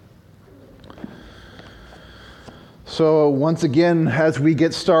So once again, as we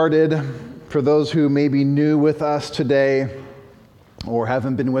get started, for those who may be new with us today or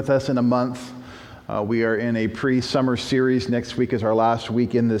haven't been with us in a month, we are in a pre-summer series. Next week is our last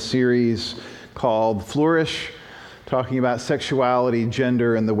week in this series called Flourish, talking about sexuality,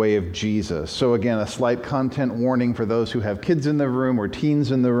 gender, and the way of Jesus. So again, a slight content warning for those who have kids in the room or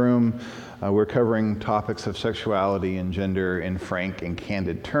teens in the room. We're covering topics of sexuality and gender in frank and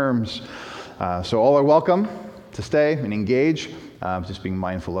candid terms. So all are welcome to stay and engage. Just being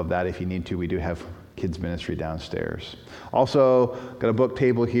mindful of that if you need to. We do have kids ministry downstairs. Also, got a book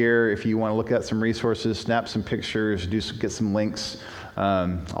table here if you want to look at some resources, snap some pictures, get some links.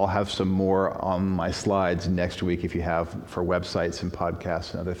 I'll have some more on my slides next week if you have for websites and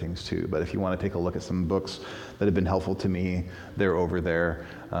podcasts and other things too. But if you want to take a look at some books that have been helpful to me, they're over there.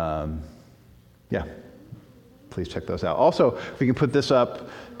 Please check those out. Also, if we can put this up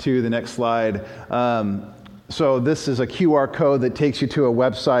to the next slide. So this is a QR code that takes you to a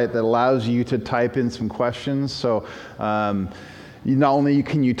website that allows you to type in some questions. So not only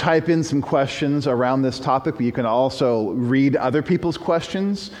can you type in some questions around this topic, but you can also read other people's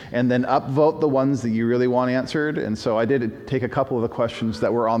questions and then upvote the ones that you really want answered. And so I did take a couple of the questions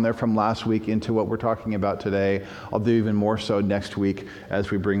that were on there from last week into what we're talking about today. I'll do even more so next week as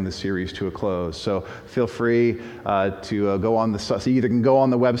we bring the series to a close. So feel free to go on so you either can go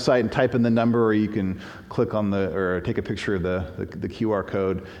on the website and type in the number, or you can click on or take a picture of the QR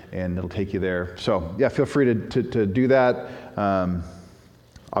code and it'll take you there. So yeah, feel free to do that.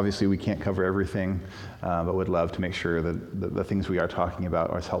 Obviously, we can't cover everything, but would love to make sure that the things we are talking about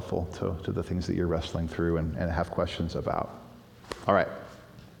are as helpful to the things that you're wrestling through and have questions about. All right.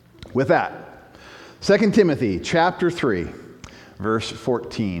 With that, 2 Timothy chapter 3, verse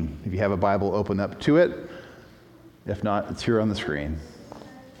 14. If you have a Bible, open up to it. If not, it's here on the screen.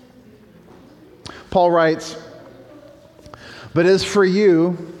 Paul writes, "But as for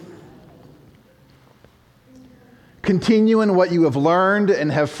you, continue in what you have learned and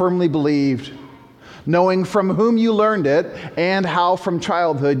have firmly believed, knowing from whom you learned it and how from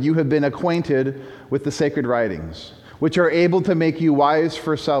childhood you have been acquainted with the sacred writings, which are able to make you wise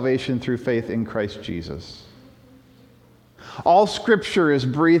for salvation through faith in Christ Jesus. All Scripture is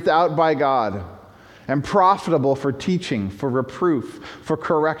breathed out by God and profitable for teaching, for reproof, for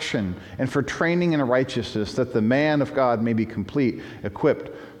correction, and for training in righteousness, that the man of God may be complete, equipped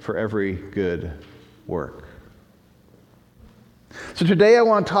for every good work." So today I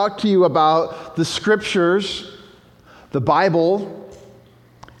want to talk to you about the Scriptures, the Bible,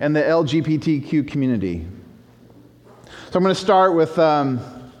 and the LGBTQ community. So I'm going to start with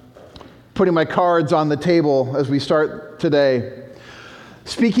putting my cards on the table as we start today.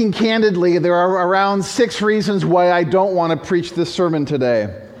 Speaking candidly, there are around 6 reasons why I don't want to preach this sermon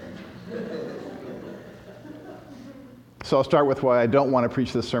today. So I'll start with why I don't want to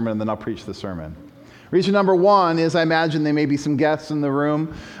preach this sermon, and then I'll preach the sermon. Reason number 1 is I imagine there may be some guests in the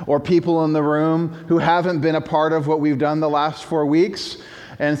room or people in the room who haven't been a part of what we've done the last 4 weeks.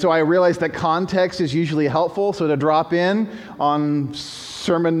 And so I realize that context is usually helpful. So to drop in on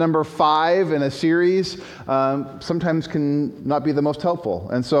sermon number 5 in a series sometimes can not be the most helpful.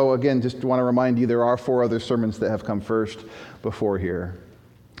 And so again, just want to remind you there are 4 other sermons that have come first before here.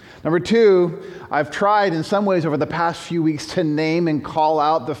 Number 2, I've tried in some ways over the past few weeks to name and call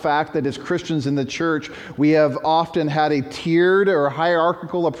out the fact that as Christians in the church, we have often had a tiered or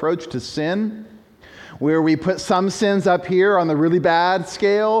hierarchical approach to sin, where we put some sins up here on the really bad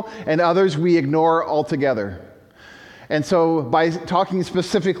scale and others we ignore altogether. And so by talking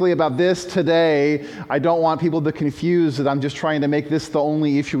specifically about this today, I don't want people to confuse that I'm just trying to make this the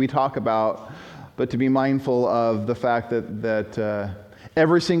only issue we talk about, but to be mindful of the fact that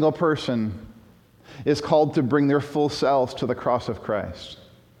every single person is called to bring their full selves to the cross of Christ.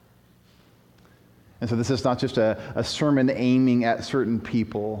 And so this is not just a sermon aiming at certain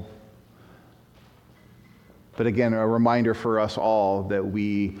people, but again, a reminder for us all that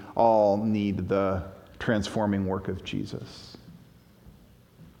we all need the transforming work of Jesus.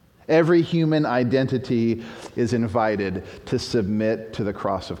 Every human identity is invited to submit to the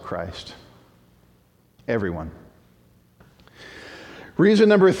cross of Christ. Everyone. Reason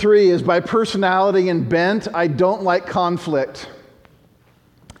number 3 is by personality and bent, I don't like conflict.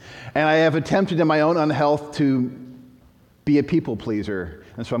 And I have attempted in my own unhealth to be a people pleaser.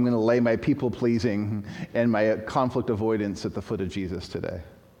 And so I'm going to lay my people pleasing and my conflict avoidance at the foot of Jesus today.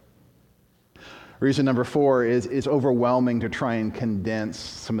 Reason number 4 is it's overwhelming to try and condense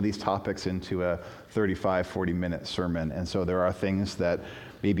some of these topics into a 35, 40-minute sermon. And so there are things that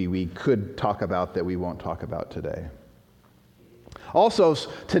maybe we could talk about that we won't talk about today. Also,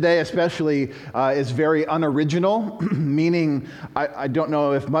 today especially is very unoriginal, meaning I don't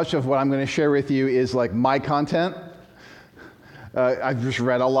know if much of what I'm going to share with you is like my content. I've just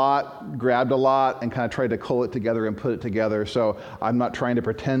read a lot, grabbed a lot, and kind of tried to cull it together and put it together. So I'm not trying to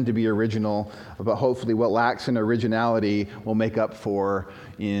pretend to be original, but hopefully what lacks in originality will make up for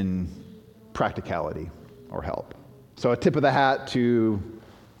in practicality or help. So a tip of the hat to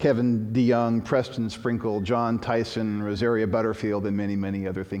Kevin DeYoung, Preston Sprinkle, John Tyson, Rosaria Butterfield, and many, many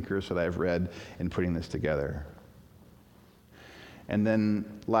other thinkers that I've read in putting this together. And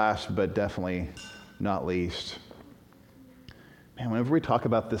then last, but definitely not least, man, whenever we talk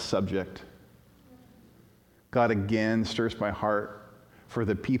about this subject, God again stirs my heart for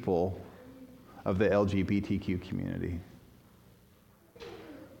the people of the LGBTQ community.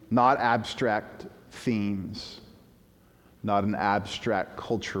 Not abstract themes, not an abstract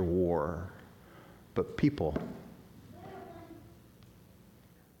culture war, but people.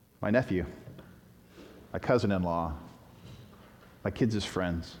 My nephew, my cousin-in-law, my kids'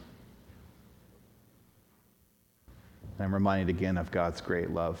 friends. And I'm reminded again of God's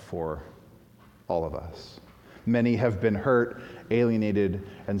great love for all of us. Many have been hurt, alienated,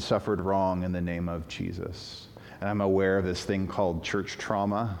 and suffered wrong in the name of Jesus. And I'm aware of this thing called church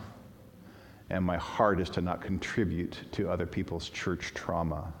trauma. And my heart is to not contribute to other people's church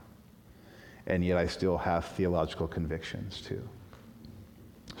trauma. And yet I still have theological convictions too.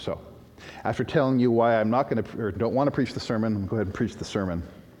 So, after telling you why I'm not going to, or don't want to preach the sermon, I'm going to go ahead and preach the sermon.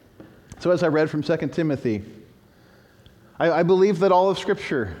 So as I read from 2 Timothy, I believe that all of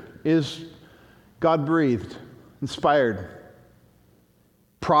Scripture is God-breathed, inspired,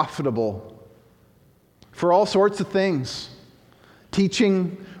 profitable for all sorts of things.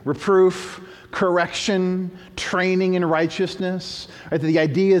 Teaching, reproof, correction, training in righteousness. Right? The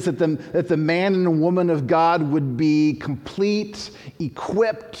idea is that the man and woman of God would be complete,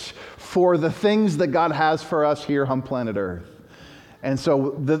 equipped for the things that God has for us here on planet Earth. And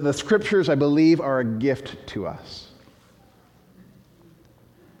so the Scriptures, I believe, are a gift to us.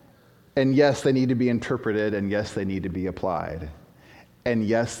 And yes, they need to be interpreted, and yes, they need to be applied. And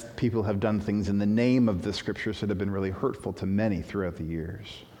yes, people have done things in the name of the Scriptures that have been really hurtful to many throughout the years.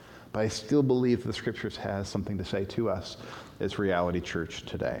 But I still believe the Scriptures has something to say to us as Reality Church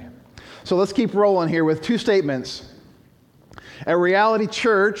today. So let's keep rolling here with two statements. At Reality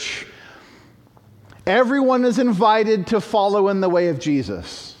Church, everyone is invited to follow in the way of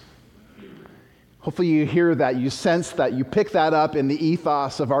Jesus. Hopefully you hear that, you sense that, you pick that up in the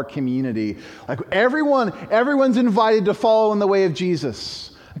ethos of our community. Like everyone's invited to follow in the way of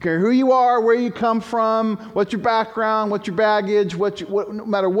Jesus. Okay, who you are, where you come from, what's your background, what's your baggage, no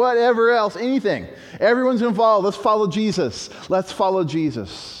matter whatever else, anything. Everyone's involved. Let's follow Jesus. Let's follow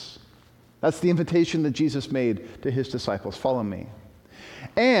Jesus. That's the invitation that Jesus made to his disciples. Follow me.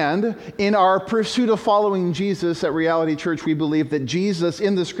 And in our pursuit of following Jesus at Reality Church, we believe that Jesus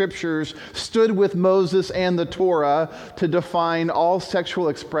in the Scriptures stood with Moses and the Torah to define all sexual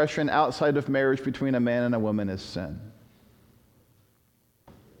expression outside of marriage between a man and a woman as sin.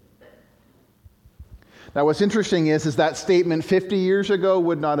 Now, what's interesting is that statement 50 years ago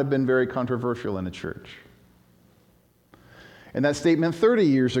would not have been very controversial in a church. And that statement 30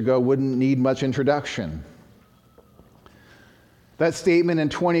 years ago wouldn't need much introduction. That statement in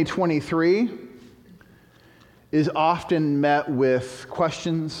 2023 is often met with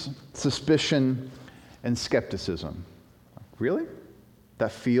questions, suspicion, and skepticism. Really?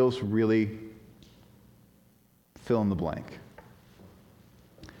 That feels really fill in the blank.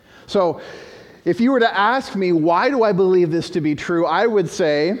 So, if you were to ask me, why do I believe this to be true? I would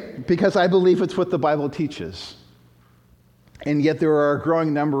say, because I believe it's what the Bible teaches. And yet there are a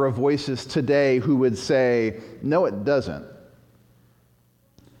growing number of voices today who would say, no, it doesn't.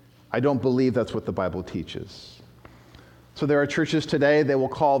 I don't believe that's what the Bible teaches. So there are churches today that will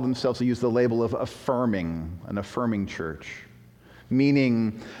call themselves, to use the label of an affirming church,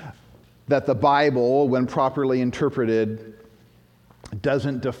 meaning that the Bible, when properly interpreted,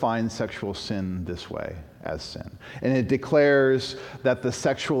 doesn't define sexual sin this way as sin. And it declares that the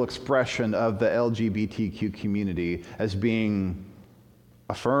sexual expression of the LGBTQ community as being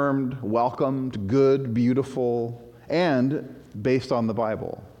affirmed, welcomed, good, beautiful, and based on the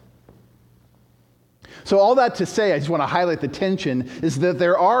Bible. So all that to say, I just want to highlight the tension, is that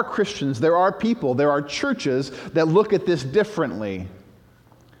there are Christians, there are people, there are churches that look at this differently.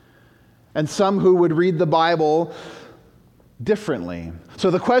 And some who would read the Bible differently.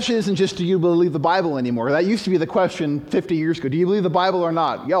 So the question isn't just, do you believe the Bible anymore? That used to be the question 50 years ago. Do you believe the Bible or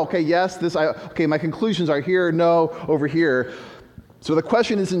not? Yeah, okay, yes, okay, my conclusions are here, no, over here. So the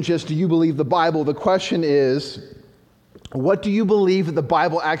question isn't just, do you believe the Bible? The question is, What do you believe that the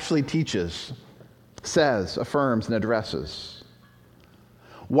Bible actually teaches, says, affirms, and addresses?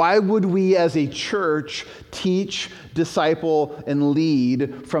 Why would we as a church teach, disciple, and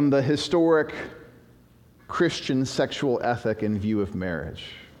lead from the historic Christian sexual ethic and view of marriage?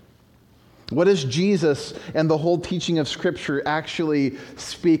 What does Jesus and the whole teaching of Scripture actually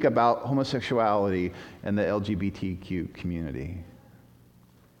speak about homosexuality and the LGBTQ community?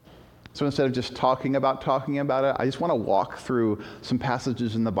 So instead of just talking about it, I just want to walk through some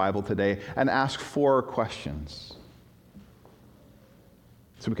passages in the Bible today and ask 4 questions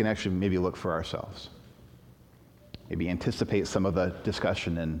so we can actually maybe look for ourselves, maybe anticipate some of the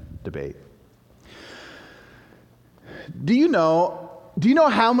discussion and debate. Do you know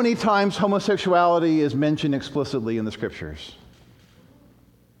how many times homosexuality is mentioned explicitly in the Scriptures?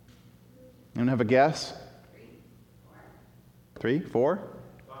 Anyone have a guess? 3, 4?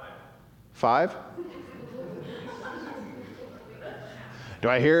 5? Do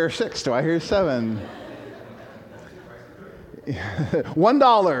I hear 6? Do I hear 7?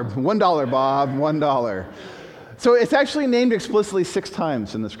 $1, Bob, $1. So it's actually named explicitly 6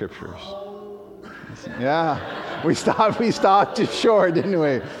 times in the Scriptures. Yeah, we stopped too short, didn't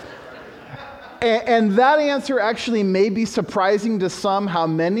we? And that answer actually may be surprising to some how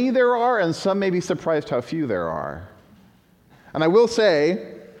many there are, and some may be surprised how few there are. And I will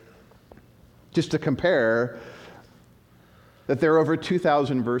say, just to compare, that there are over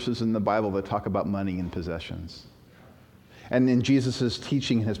 2,000 verses in the Bible that talk about money and possessions. And in Jesus'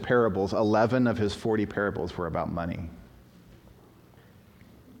 teaching in his parables, 11 of his 40 parables were about money.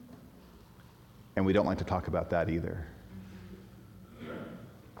 And we don't like to talk about that either.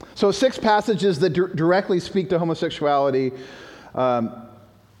 So 6 passages that directly speak to homosexuality.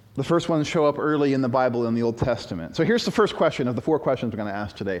 The first ones show up early in the Bible in the Old Testament. So here's the first question of the 4 questions we're going to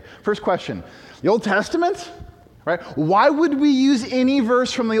ask today. First question, the Old Testament, right? Why would we use any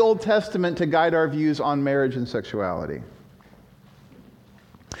verse from the Old Testament to guide our views on marriage and sexuality?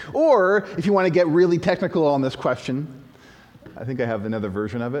 Or, if you want to get really technical on this question, I think I have another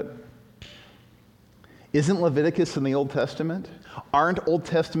version of it. Isn't Leviticus in the Old Testament? Aren't Old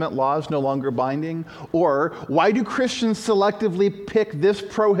Testament laws no longer binding? Or why do Christians selectively pick this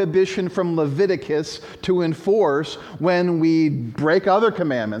prohibition from Leviticus to enforce when we break other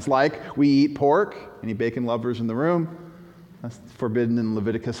commandments, like we eat pork? Any bacon lovers in the room? That's forbidden in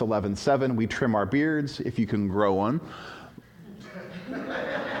Leviticus 11:7. We trim our beards, if you can grow one.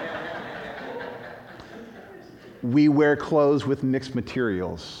 We wear clothes with mixed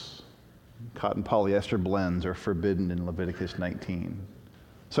materials. Cotton polyester blends are forbidden in Leviticus 19.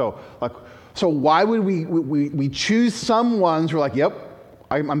 So why would we choose some ones? We're like, yep,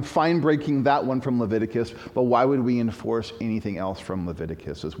 I'm fine breaking that one from Leviticus, but why would we enforce anything else from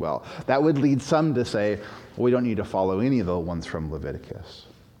Leviticus as well? That would lead some to say, well, we don't need to follow any of the ones from Leviticus.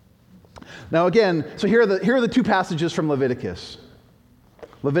 Now again, so here are the 2 passages from Leviticus.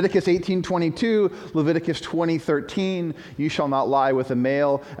 Leviticus 18:22, Leviticus 20:13, you shall not lie with a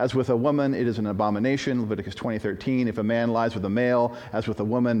male as with a woman, it is an abomination. Leviticus 20:13, if a man lies with a male as with a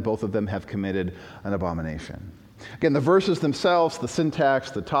woman, both of them have committed an abomination. Again, the verses themselves, the syntax,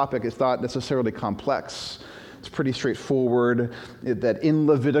 the topic is not necessarily complex. It's pretty straightforward that in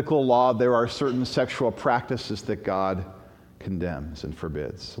Levitical law there are certain sexual practices that God condemns and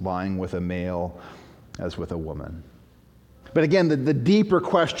forbids, lying with a male as with a woman. But again, the deeper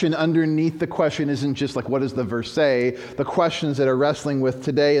question underneath the question isn't just like, what does the verse say? The questions that are wrestling with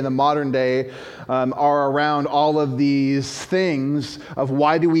today in the modern day are around all of these things of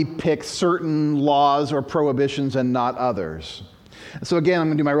why do we pick certain laws or prohibitions and not others? So again, I'm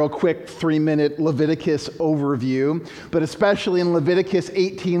going to do my real quick 3-minute Leviticus overview, but especially in Leviticus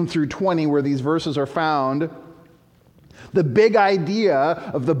 18 through 20 where these verses are found, the big idea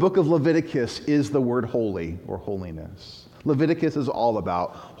of the book of Leviticus is the word holy or holiness. Leviticus is all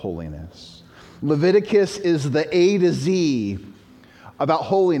about holiness. Leviticus is the A to Z about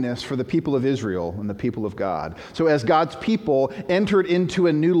holiness for the people of Israel and the people of God. So as God's people entered into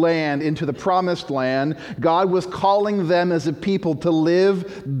a new land, into the promised land, God was calling them as a people to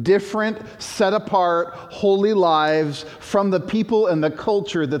live different, set apart, holy lives from the people and the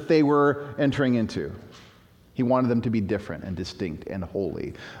culture that they were entering into. He wanted them to be different and distinct and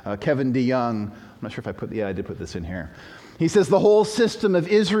holy. Kevin DeYoung, I'm not sure if I did put this in here. He says the whole system of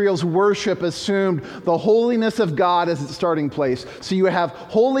Israel's worship assumed the holiness of God as its starting place. So you have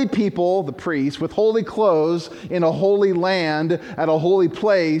holy people, the priests, with holy clothes in a holy land at a holy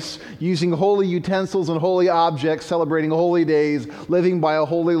place, using holy utensils and holy objects, celebrating holy days, living by a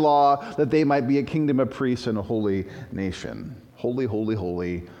holy law, that they might be a kingdom of priests and a holy nation. Holy, holy,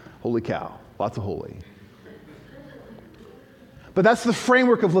 holy, holy cow. Lots of holy. But that's the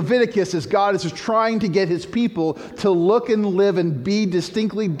framework of Leviticus, is God is just trying to get his people to look and live and be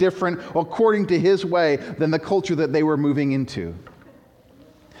distinctly different according to his way than the culture that they were moving into.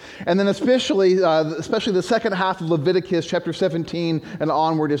 And then especially the second half of Leviticus, chapter 17 and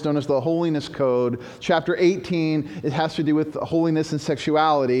onward, is known as the Holiness Code. Chapter 18, it has to do with holiness and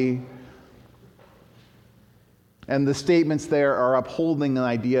sexuality. And the statements there are upholding an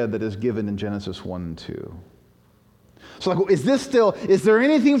idea that is given in Genesis 1 and 2. So is there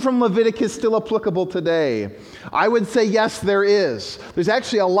anything from Leviticus still applicable today? I would say yes, there is. There's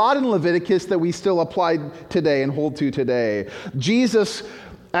actually a lot in Leviticus that we still apply today and hold to today. Jesus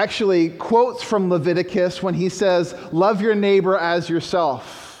actually quotes from Leviticus when he says, love your neighbor as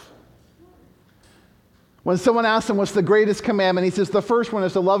yourself. When someone asks him what's the greatest commandment, he says the first one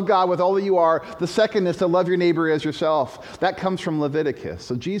is to love God with all that you are. The second is to love your neighbor as yourself. That comes from Leviticus.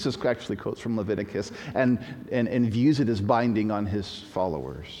 So Jesus actually quotes from Leviticus and views it as binding on his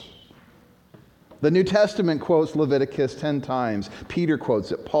followers. The New Testament quotes Leviticus 10 times. Peter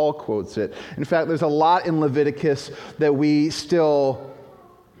quotes it. Paul quotes it. In fact, there's a lot in Leviticus that we still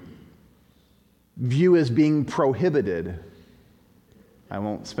view as being prohibited. I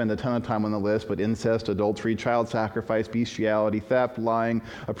won't spend a ton of time on the list, but incest, adultery, child sacrifice, bestiality, theft, lying,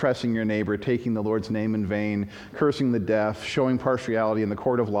 oppressing your neighbor, taking the Lord's name in vain, cursing the deaf, showing partiality in the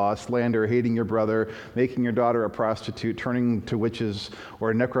court of law, slander, hating your brother, making your daughter a prostitute, turning to witches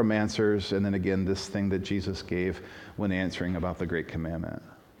or necromancers, and then again, this thing that Jesus gave when answering about the great commandment.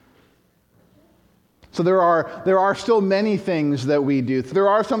 So there are still many things that we do. There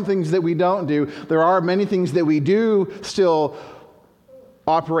are some things that we don't do. There are many things that we do still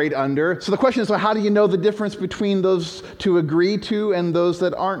operate under. So the question is, well, how do you know the difference between those to agree to and those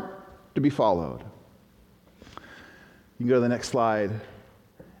that aren't to be followed? You can go to the next slide.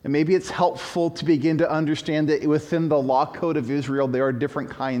 And maybe it's helpful to begin to understand that within the law code of Israel, there are different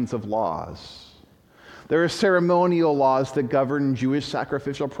kinds of laws. There are ceremonial laws that govern Jewish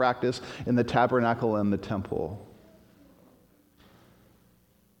sacrificial practice in the tabernacle and the temple.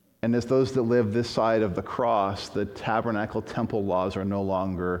 And as those that live this side of the cross, the tabernacle temple laws are no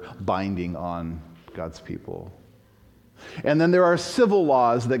longer binding on God's people. And then there are civil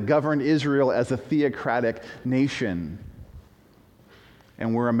laws that govern Israel as a theocratic nation.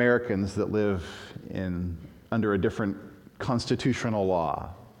 And we're Americans that live under a different constitutional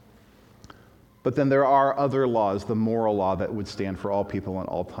law. But then there are other laws, the moral law, that would stand for all people in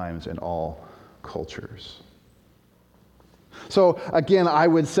all times and all cultures. So again, I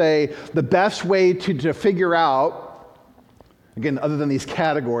would say the best way to figure out, again, other than these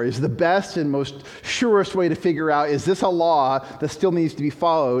categories, the best and most surest way to figure out, is this a law that still needs to be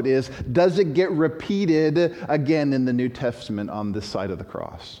followed, is does it get repeated again in the New Testament on this side of the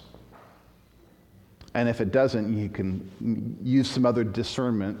cross? And if it doesn't, you can use some other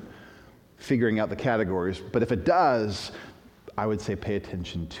discernment figuring out the categories. But if it does, I would say pay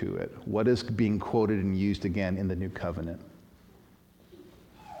attention to it. What is being quoted and used again in the New Covenant?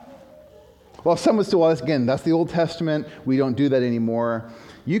 Well, some would say, well, again, that's the Old Testament. We don't do that anymore.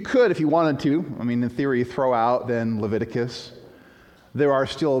 You could, if you wanted to, in theory, throw out then Leviticus. There are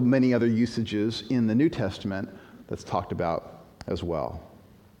still many other usages in the New Testament that's talked about as well.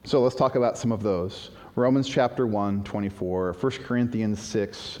 So let's talk about some of those. Romans chapter 1, 24, 1 Corinthians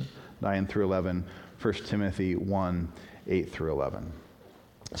 6, 9 through 11, 1 Timothy 1, 8 through 11.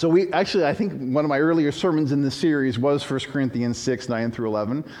 So I think one of my earlier sermons in this series was 1 Corinthians 6, 9 through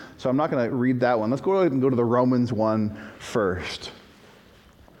 11. So I'm not going to read that one. Let's go ahead and go to the Romans one first.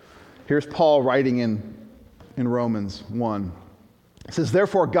 Here's Paul writing in Romans 1. It says,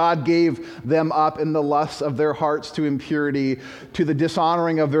 therefore God gave them up in the lusts of their hearts to impurity, to the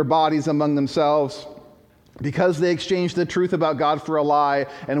dishonoring of their bodies among themselves, because they exchanged the truth about God for a lie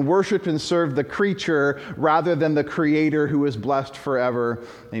and worshiped and served the creature rather than the Creator, who is blessed forever.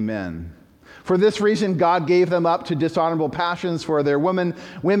 Amen. For this reason, God gave them up to dishonorable passions, for their women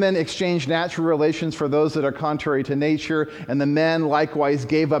exchanged natural relations for those that are contrary to nature, and the men likewise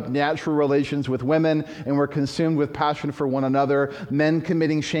gave up natural relations with women and were consumed with passion for one another, men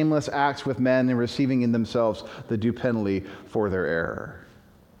committing shameless acts with men and receiving in themselves the due penalty for their error.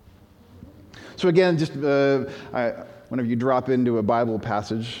 So again, just whenever you drop into a Bible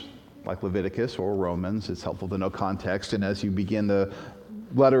passage like Leviticus or Romans, it's helpful to know context. And as you begin the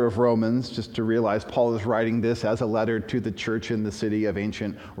letter of Romans, just to realize Paul is writing this as a letter to the church in the city of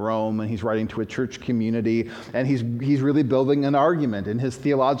ancient Rome, and he's writing to a church community, and he's really building an argument in his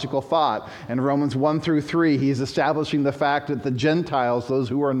theological thought. In Romans 1 through 3, he's establishing the fact that the Gentiles, those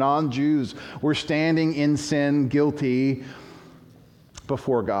who are non-Jews, were standing in sin, guilty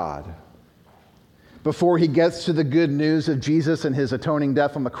before God. Before he gets to the good news of Jesus and his atoning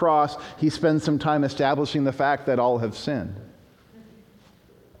death on the cross, he spends some time establishing the fact that all have sinned.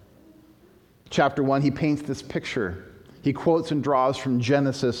 Chapter 1, he paints this picture. He quotes and draws from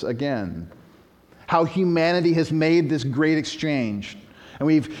Genesis again. How humanity has made this great exchange. And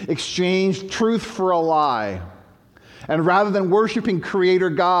we've exchanged truth for a lie. And rather than worshiping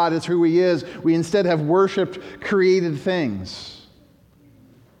Creator God as who he is, we instead have worshiped created things.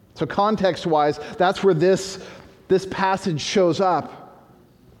 So context-wise, that's where this passage shows up.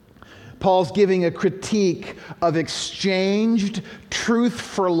 Paul's giving a critique of exchanged truth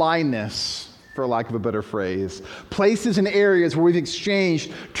for lieness, for lack of a better phrase. Places and areas where we've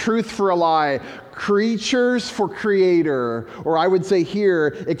exchanged truth for a lie, creatures for creator, or I would say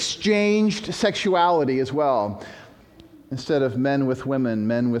here, exchanged sexuality as well. Instead of men with women,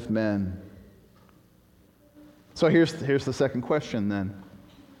 men with men. So here's the second question then.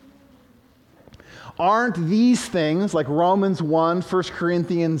 Aren't these things, like Romans 1, 1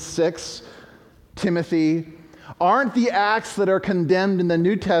 Corinthians 6, Timothy, aren't the acts that are condemned in the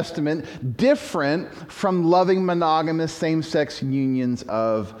New Testament different from loving monogamous same-sex unions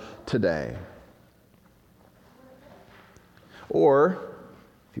of today? Or,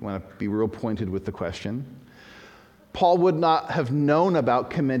 if you want to be real pointed with the question, Paul would not have known about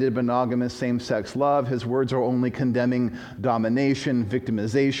committed monogamous same-sex love. His words are only condemning domination,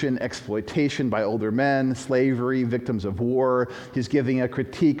 victimization, exploitation by older men, slavery, victims of war. He's giving a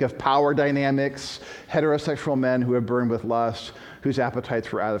critique of power dynamics, heterosexual men who have burned with lust, whose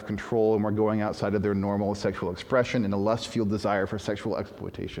appetites were out of control and were going outside of their normal sexual expression in a lust-fueled desire for sexual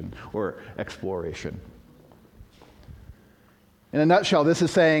exploitation or exploration. In a nutshell, this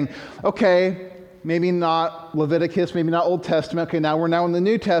is saying, okay, maybe not Leviticus, maybe not Old Testament. Okay, we're now in the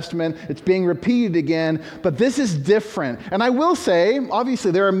New Testament. It's being repeated again, but this is different. And I will say,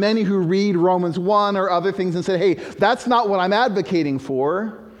 obviously, there are many who read Romans 1 or other things and say, hey, that's not what I'm advocating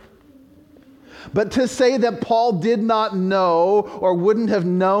for. But to say that Paul did not know or wouldn't have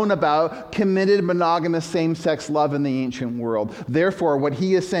known about committed monogamous same-sex love in the ancient world. Therefore, what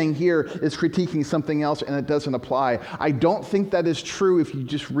he is saying here is critiquing something else and it doesn't apply. I don't think that is true if you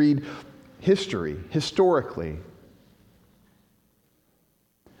just read historically.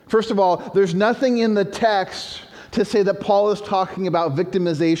 First of all, there's nothing in the text to say that Paul is talking about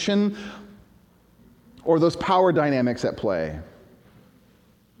victimization or those power dynamics at play.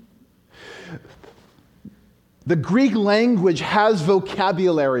 The Greek language has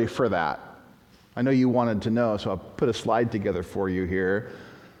vocabulary for that. I know you wanted to know, so I'll put a slide together for you here.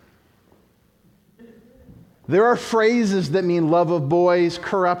 There are phrases that mean love of boys,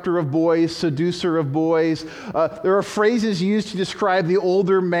 corrupter of boys, seducer of boys. There are phrases used to describe the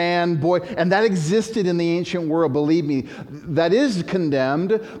older man, boy, and that existed in the ancient world, believe me. That is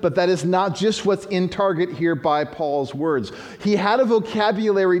condemned, but that is not just what's in target here by Paul's words. He had a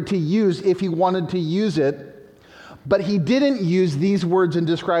vocabulary to use if he wanted to use it, but he didn't use these words in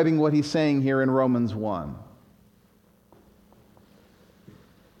describing what he's saying here in Romans 1.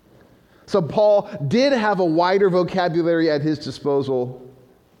 So Paul did have a wider vocabulary at his disposal,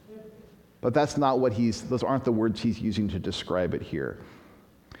 but that's not what those aren't the words he's using to describe it here.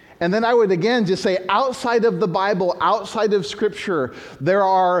 And then I would again just say outside of the Bible, outside of Scripture, there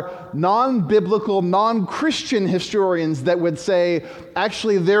are non-biblical, non-Christian historians that would say,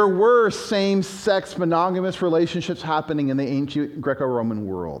 actually, there were same-sex monogamous relationships happening in the ancient Greco-Roman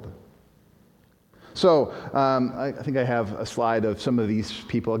world. So I think I have a slide of some of these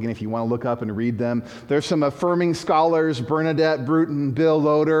people. Again, if you want to look up and read them. There's some affirming scholars, Bernadette Bruton, Bill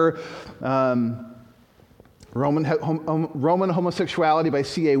Loader, Roman Homosexuality by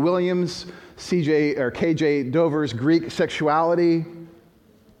C.A. Williams, K.J. Dover's Greek Sexuality.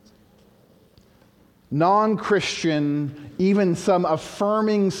 Non-Christian, even some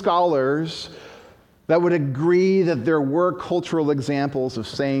affirming scholars that would agree that there were cultural examples of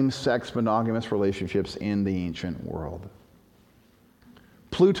same-sex monogamous relationships in the ancient world.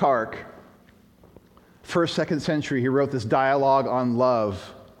 Plutarch, 1st, 2nd century, he wrote this dialogue on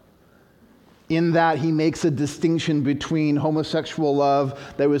love. In that he makes a distinction between homosexual love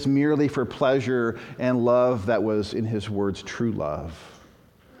that was merely for pleasure and love that was, in his words, true love.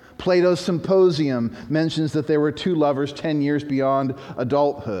 Plato's Symposium mentions that there were two lovers 10 years beyond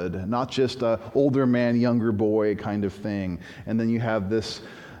adulthood, not just an older man, younger boy kind of thing. And then you have this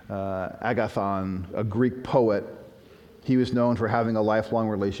Agathon, a Greek poet. He was known for having a lifelong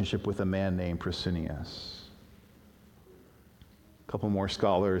relationship with a man named Prosunius. A couple more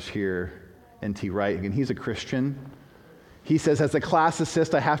scholars here. N.T. Wright, again, he's a Christian. He says, as a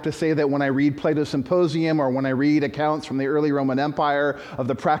classicist, I have to say that when I read Plato's Symposium or when I read accounts from the early Roman Empire of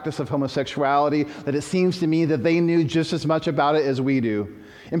the practice of homosexuality, that it seems to me that they knew just as much about it as we do.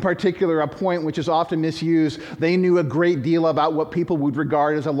 In particular, a point which is often misused, they knew a great deal about what people would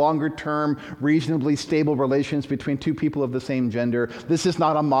regard as a longer-term, reasonably stable relations between two people of the same gender. This is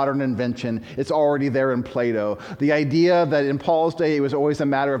not a modern invention. It's already there in Plato. The idea that in Paul's day it was always a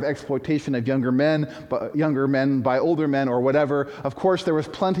matter of exploitation of younger men by older men or whatever, of course there was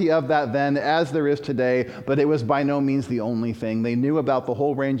plenty of that then, as there is today, but it was by no means the only thing. They knew about the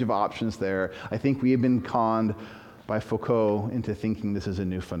whole range of options there. I think we have been conned by Foucault into thinking this is a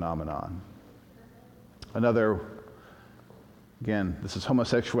new phenomenon. Another, again, this is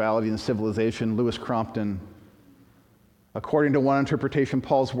Homosexuality and Civilization, Lewis Crompton. According to one interpretation,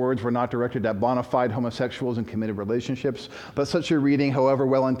 Paul's words were not directed at bona fide homosexuals in committed relationships, but such a reading, however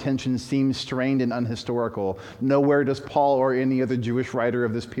well-intentioned, seems strained and unhistorical. Nowhere does Paul or any other Jewish writer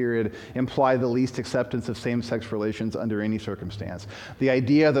of this period imply the least acceptance of same-sex relations under any circumstance. The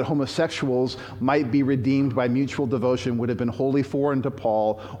idea that homosexuals might be redeemed by mutual devotion would have been wholly foreign to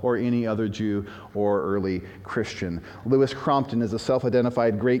Paul or any other Jew or early Christian. Lewis Crompton is a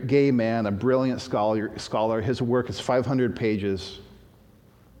self-identified great gay man, a brilliant scholar. His work is 500 pages.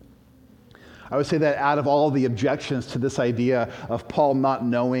 I would say that out of all the objections to this idea of Paul not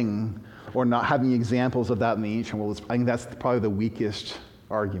knowing or not having examples of that in the ancient world, I think that's probably the weakest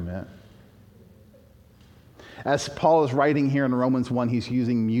argument. As Paul is writing here in Romans 1, he's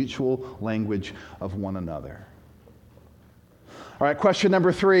using mutual language of one another. All right, question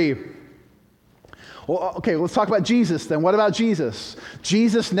number 3. Well, okay, let's talk about Jesus then. What about Jesus?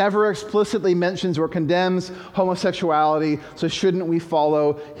 Jesus never explicitly mentions or condemns homosexuality, so shouldn't we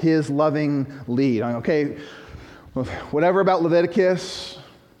follow his loving lead? Okay, whatever about Leviticus,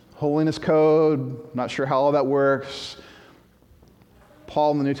 holiness code, not sure how all that works.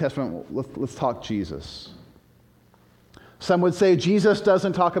 Paul in the New Testament, let's talk Jesus. Some would say Jesus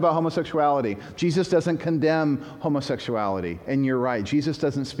doesn't talk about homosexuality. Jesus doesn't condemn homosexuality. And you're right, Jesus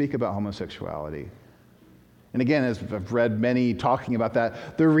doesn't speak about homosexuality. And again, as I've read many talking about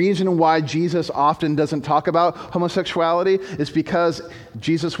that, the reason why Jesus often doesn't talk about homosexuality is because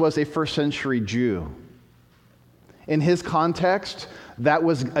Jesus was a first century Jew. In his context, that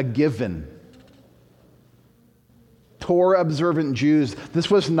was a given. Torah observant Jews, this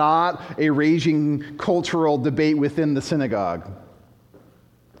was not a raging cultural debate within the synagogue.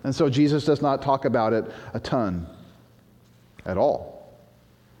 And so Jesus does not talk about it a ton at all.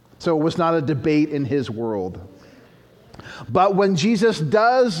 So it was not a debate in his world. But when Jesus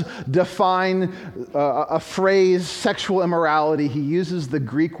does define a phrase, sexual immorality, he uses the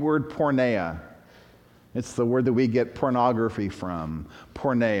Greek word porneia. It's the word that we get pornography from,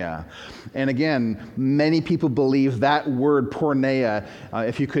 porneia. And again, many people believe that word porneia,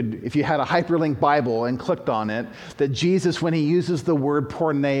 if you had a hyperlink Bible and clicked on it, that Jesus, when he uses the word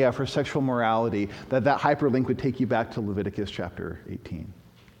porneia for sexual morality, that hyperlink would take you back to Leviticus chapter 18.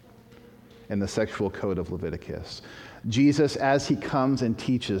 And the sexual code of Leviticus. Jesus, as he comes and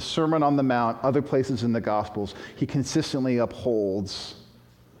teaches, Sermon on the Mount, other places in the Gospels, he consistently upholds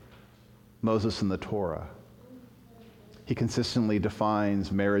Moses and the Torah. He consistently defines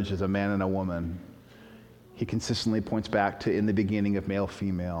marriage as a man and a woman. He consistently points back to in the beginning of male,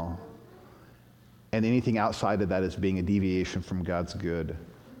 female. And anything outside of that is being a deviation from God's good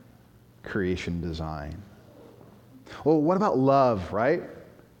creation design. Well, what about love, right?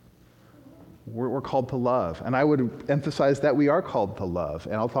 We're called to love. And I would emphasize that we are called to love.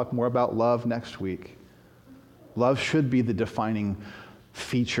 And I'll talk more about love next week. Love should be the defining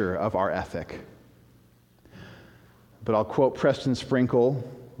feature of our ethic. But I'll quote Preston Sprinkle,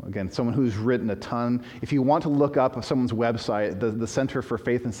 again, someone who's written a ton. If you want to look up someone's website, the Center for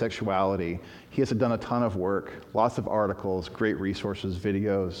Faith and Sexuality, he has done a ton of work, lots of articles, great resources,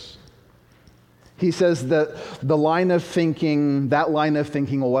 videos. He says that that line of thinking,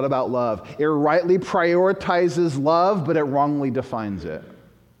 well, what about love? It rightly prioritizes love, but it wrongly defines it.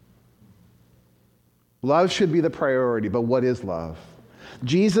 Love should be the priority, but what is love?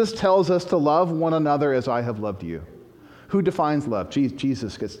 Jesus tells us to love one another as I have loved you. Who defines love?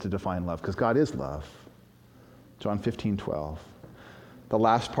 Jesus gets to define love, because God is love. John 15:12. The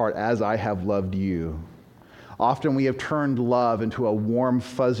last part, as I have loved you. Often we have turned love into a warm,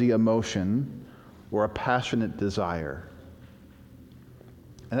 fuzzy emotion, or a passionate desire.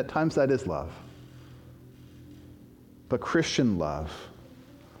 And at times that is love. But Christian love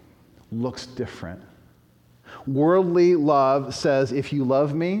looks different. Worldly love says, if you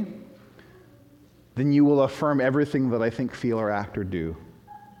love me, then you will affirm everything that I think, feel, or act, or do.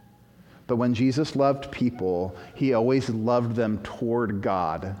 But when Jesus loved people, he always loved them toward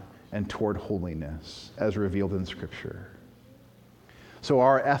God and toward holiness, as revealed in Scripture. So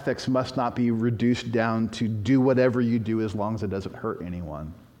our ethics must not be reduced down to do whatever you do as long as it doesn't hurt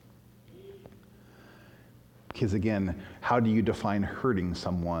anyone. Because again, how do you define hurting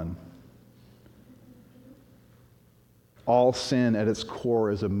someone? All sin at its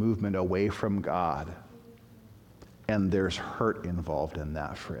core is a movement away from God. And there's hurt involved in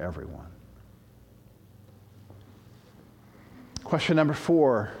that for everyone. Question number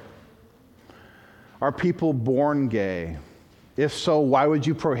 4. Are people born gay? If so, why would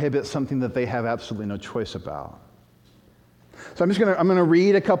you prohibit something that they have absolutely no choice about? So I'm going to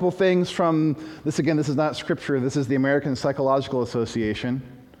read a couple things from this. Again, this is not scripture. This is the American Psychological Association.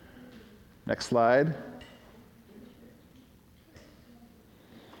 Next slide.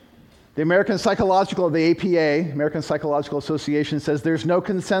 The American APA, American Psychological Association, says there's no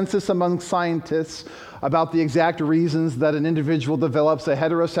consensus among scientists about the exact reasons that an individual develops a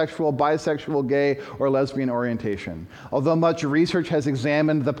heterosexual, bisexual, gay, or lesbian orientation. Although much research has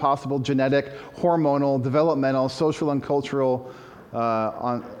examined the possible genetic, hormonal, developmental, social, and cultural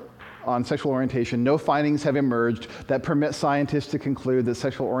on sexual orientation, no findings have emerged that permit scientists to conclude that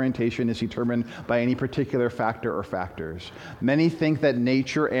sexual orientation is determined by any particular factor or factors. Many think that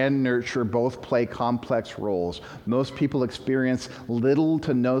nature and nurture both play complex roles. Most people experience little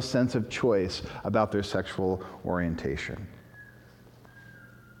to no sense of choice about their sexual orientation.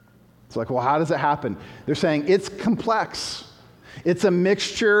 It's like, well, how does it happen? They're saying it's complex. It's a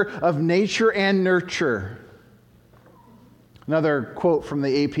mixture of nature and nurture. Another quote from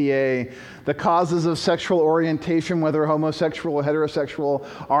the APA, the causes of sexual orientation, whether homosexual or heterosexual,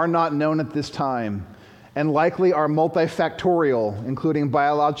 are not known at this time, and likely are multifactorial, including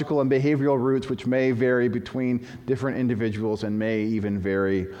biological and behavioral roots, which may vary between different individuals and may even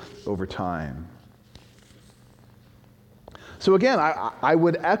vary over time. So again, I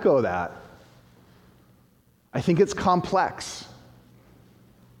would echo that. I think it's complex.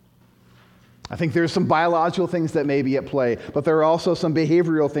 I think there's some biological things that may be at play, but there are also some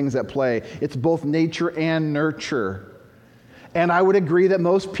behavioral things at play. It's both nature and nurture. And I would agree that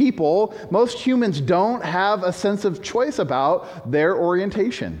most humans don't have a sense of choice about their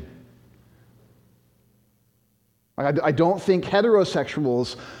orientation. I don't think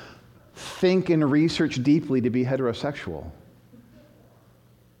heterosexuals think and research deeply to be heterosexual.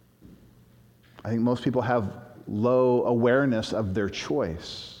 I think most people have low awareness of their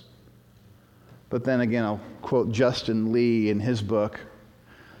choice. But then again, I'll quote Justin Lee in his book.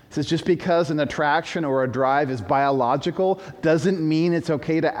 He says, just because an attraction or a drive is biological doesn't mean it's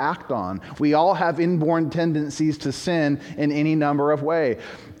okay to act on. We all have inborn tendencies to sin in any number of ways.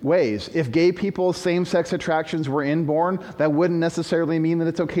 If gay people's same-sex attractions were inborn, that wouldn't necessarily mean that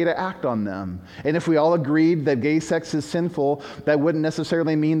it's okay to act on them. And if we all agreed that gay sex is sinful, that wouldn't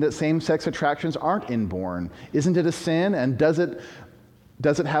necessarily mean that same-sex attractions aren't inborn. Isn't it a sin? And does it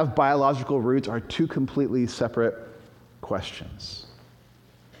have biological roots are two completely separate questions.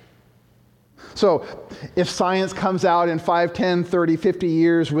 So if science comes out in 5, 10, 30, 50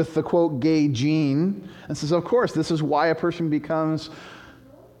 years with the, quote, gay gene, and says, of course, this is why a person becomes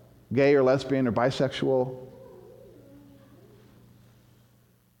gay or lesbian or bisexual,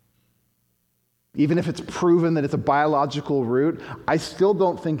 even if it's proven that it's a biological root, I still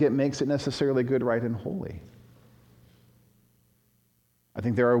don't think it makes it necessarily good, right, and holy. I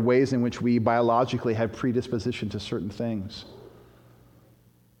think there are ways in which we biologically have predisposition to certain things.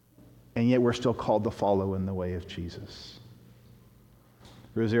 And yet we're still called to follow in the way of Jesus.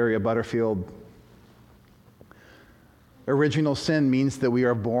 Rosaria Butterfield, original sin means that we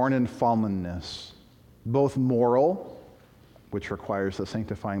are born in fallenness, both moral, which requires the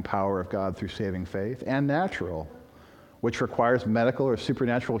sanctifying power of God through saving faith, and natural, which requires medical or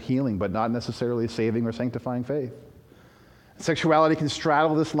supernatural healing, but not necessarily saving or sanctifying faith. Sexuality can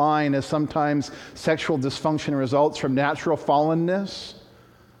straddle this line, as sometimes sexual dysfunction results from natural fallenness,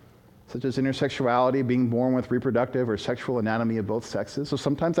 such as intersexuality, being born with reproductive or sexual anatomy of both sexes. So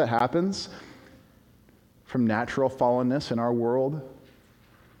sometimes that happens from natural fallenness in our world.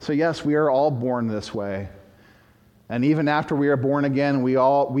 So yes, we are all born this way. And even after we are born again, we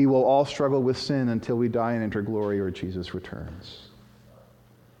will all struggle with sin until we die and enter glory or Jesus returns.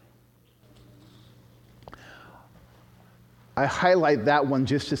 I highlight that one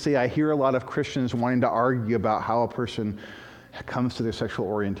just to say I hear a lot of Christians wanting to argue about how a person comes to their sexual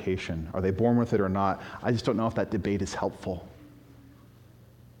orientation. Are they born with it or not? I just don't know if that debate is helpful.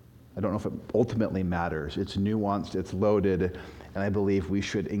 I don't know if it ultimately matters. It's nuanced, it's loaded, and I believe we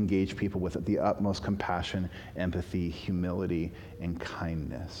should engage people with the utmost compassion, empathy, humility, and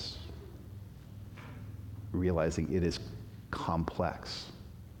kindness. realizing it is complex.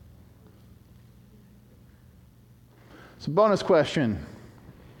 So, bonus question.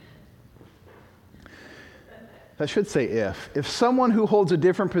 I should say if someone who holds a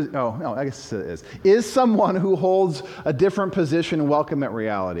different position, I guess it is someone who holds a different position welcome at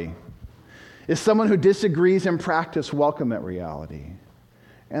reality? Is someone who disagrees in practice welcome at reality?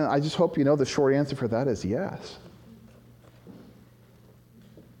 And I just hope you know the short answer for that is yes.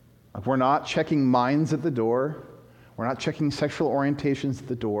 We're not checking minds at the door. We're not checking sexual orientations at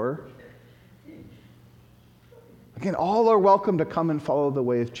the door. Again, all are welcome to come and follow the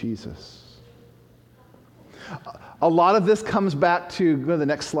way of Jesus. A lot of this comes back to, go to the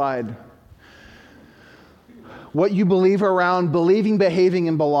next slide, what you believe around believing, behaving,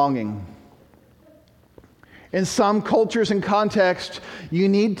 and belonging. In some cultures and contexts, you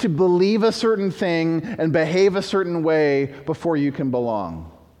need to believe a certain thing and behave a certain way before you can belong.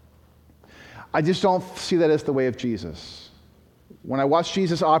 I just don't see that as the way of Jesus. When I watch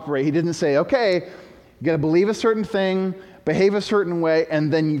Jesus operate, he didn't say, okay, you got to believe a certain thing, behave a certain way,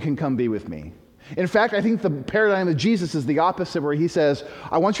 and then you can come be with me. In fact, I think the paradigm of Jesus is the opposite, where he says,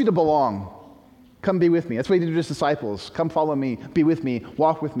 I want you to belong. Come be with me. That's what he did to his disciples. Come follow me, be with me,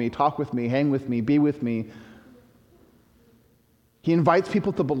 walk with me, talk with me, hang with me, be with me. He invites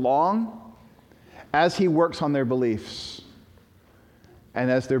people to belong as he works on their beliefs. And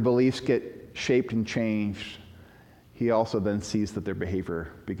as their beliefs get shaped and changed, he also then sees that their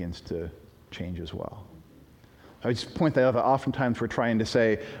behavior begins to change as well. I just point that out that oftentimes we're trying to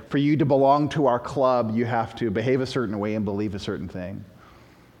say, for you to belong to our club, you have to behave a certain way and believe a certain thing.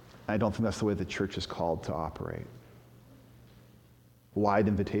 I don't think that's the way the church is called to operate. Wide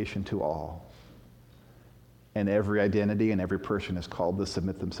invitation to all. And every identity and every person is called to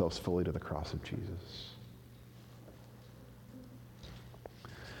submit themselves fully to the cross of Jesus.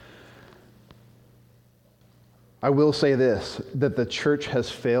 I will say this, that the church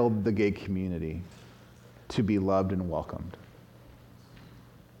has failed the gay community to be loved and welcomed.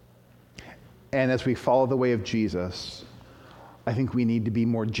 And as we follow the way of Jesus, I think we need to be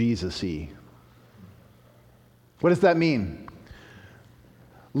more Jesus-y. What does that mean?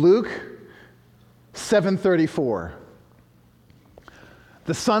 Luke 7:34.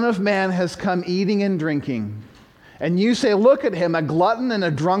 The Son of Man has come eating and drinking, and you say, look at him, a glutton and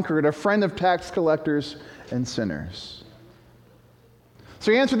a drunkard, a friend of tax collectors and sinners.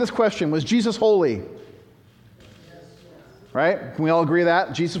 So you answer this question, was Jesus holy? Right? Can we all agree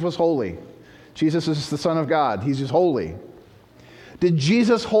that? Jesus was holy. Jesus is the Son of God. He's just holy. Did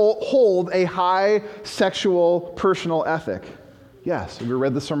Jesus hold a high sexual personal ethic? Yes. We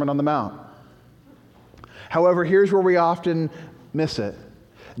read the Sermon on the Mount. However, here's where we often miss it.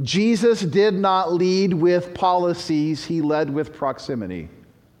 Jesus did not lead with policies. He led with proximity.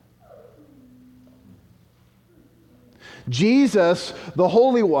 Jesus, the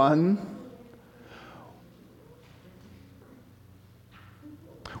Holy One,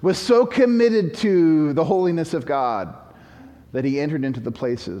 was so committed to the holiness of God that he entered into the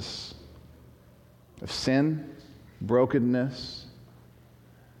places of sin, brokenness,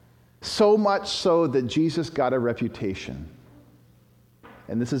 so much so that Jesus got a reputation.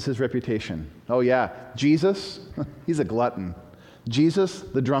 And this is his reputation. Oh yeah, Jesus, he's a glutton. Jesus,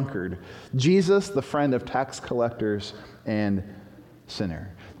 the drunkard. Jesus, the friend of tax collectors and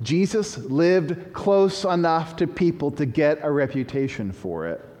sinner. Jesus lived close enough to people to get a reputation for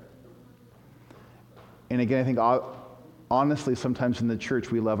it. And again, I think honestly, sometimes in the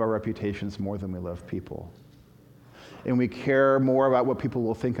church, we love our reputations more than we love people. And we care more about what people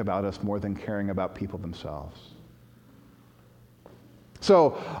will think about us more than caring about people themselves.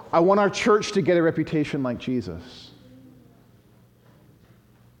 So I want our church to get a reputation like Jesus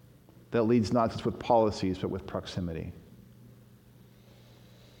that leads not just with policies, but with proximity.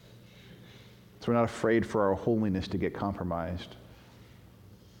 So we're not afraid for our holiness to get compromised.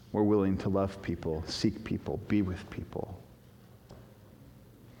 We're willing to love people, seek people, be with people.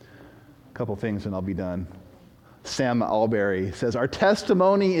 A couple things and I'll be done. Sam Alberry says, our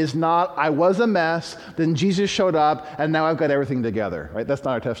testimony is not, I was a mess, then Jesus showed up, and now I've got everything together. Right? That's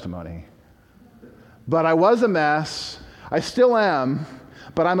not our testimony. But I was a mess, I still am,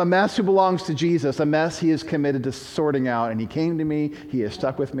 but I'm a mess who belongs to Jesus, a mess he is committed to sorting out, and he came to me, he has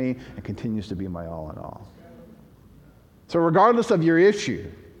stuck with me, and continues to be my all in all. So regardless of your issue,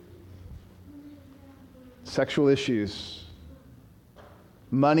 sexual issues,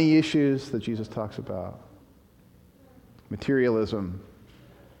 money issues that Jesus talks about, materialism,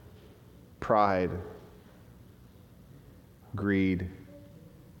 pride, greed.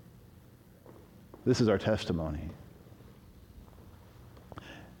 This is our testimony.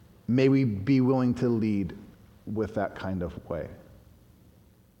 May we be willing to lead with that kind of way.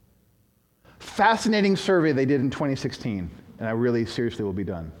 Fascinating survey they did in 2016, and I really seriously will be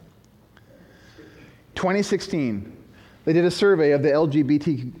done. 2016, they did a survey of the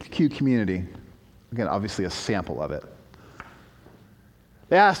LGBTQ community. Again, obviously a sample of it.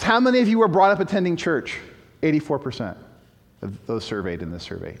 They asked, how many of you were brought up attending church? 84% of those surveyed in this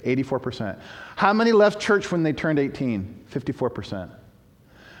survey. 84%. How many left church when they turned 18? 54%.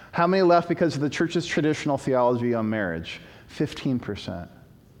 How many left because of the church's traditional theology on marriage? 15%.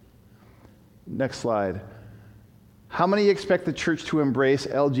 Next slide. How many expect the church to embrace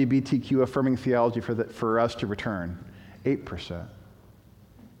LGBTQ affirming theology for us to return? 8%.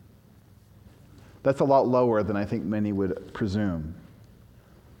 That's a lot lower than I think many would presume.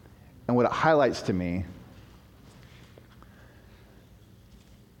 And what it highlights to me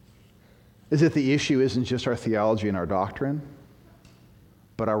is that the issue isn't just our theology and our doctrine,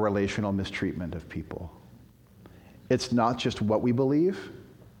 but our relational mistreatment of people. It's not just what we believe,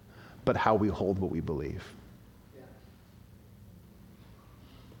 but how we hold what we believe.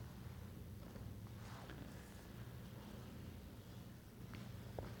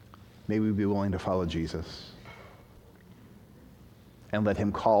 May we be willing to follow Jesus and let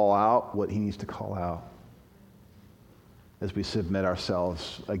him call out what he needs to call out as we submit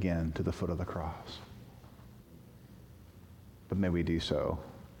ourselves again to the foot of the cross. But may we do so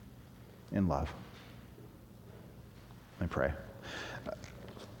in love. I pray.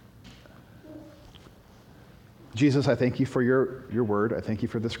 Jesus, I thank you for your word. I thank you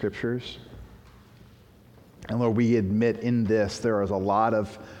for the scriptures. And Lord, we admit in this there is a lot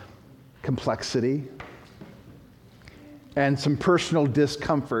of complexity and some personal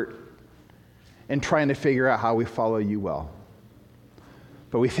discomfort in trying to figure out how we follow you well.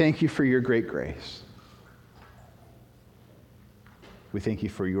 But we thank you for your great grace. We thank you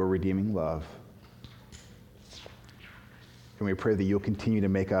for your redeeming love. And we pray that you'll continue to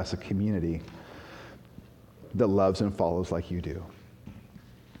make us a community that loves and follows like you do.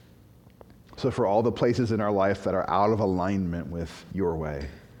 So for all the places in our life that are out of alignment with your way,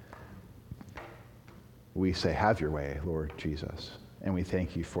 we say, have your way, Lord Jesus. And we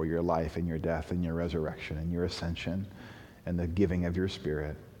thank you for your life and your death and your resurrection and your ascension and the giving of your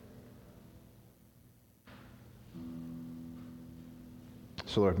Spirit.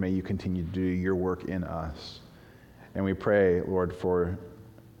 So Lord, may you continue to do your work in us. And we pray, Lord, for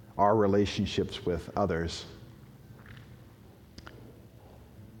our relationships with others,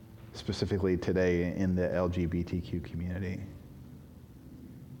 specifically today in the LGBTQ community.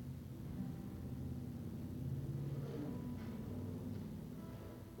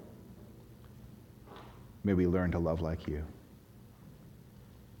 May we learn to love like you.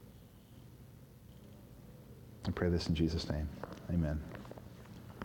 I pray this in Jesus' name. Amen.